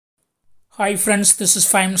Hi friends, this is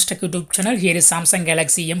 5 Tech YouTube channel. Here is Samsung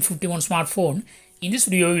Galaxy M51 smartphone. In this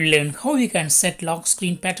video, we will learn how you can set lock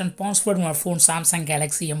screen pattern password on your phone Samsung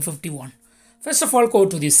Galaxy M51. First of all, go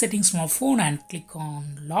to the settings on your phone and click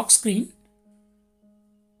on lock screen.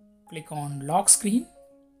 Click on lock screen.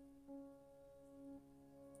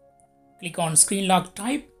 Click on screen lock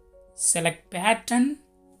type. Select pattern.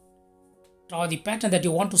 Draw the pattern that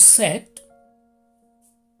you want to set.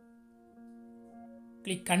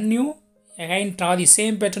 Click continue. Again, draw the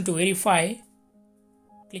same pattern to verify.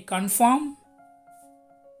 Click confirm.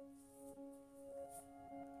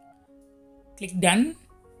 Click done.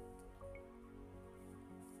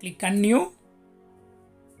 Click continue.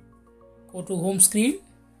 Go to home screen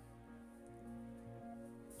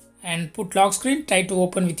and put lock screen. Try to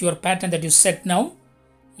open with your pattern that you set now.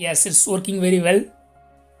 Yes, it's working very well.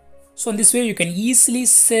 So in this way, you can easily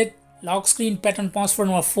set lock screen pattern password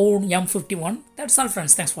on your phone M51. That's all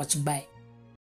friends. Thanks for watching. Bye.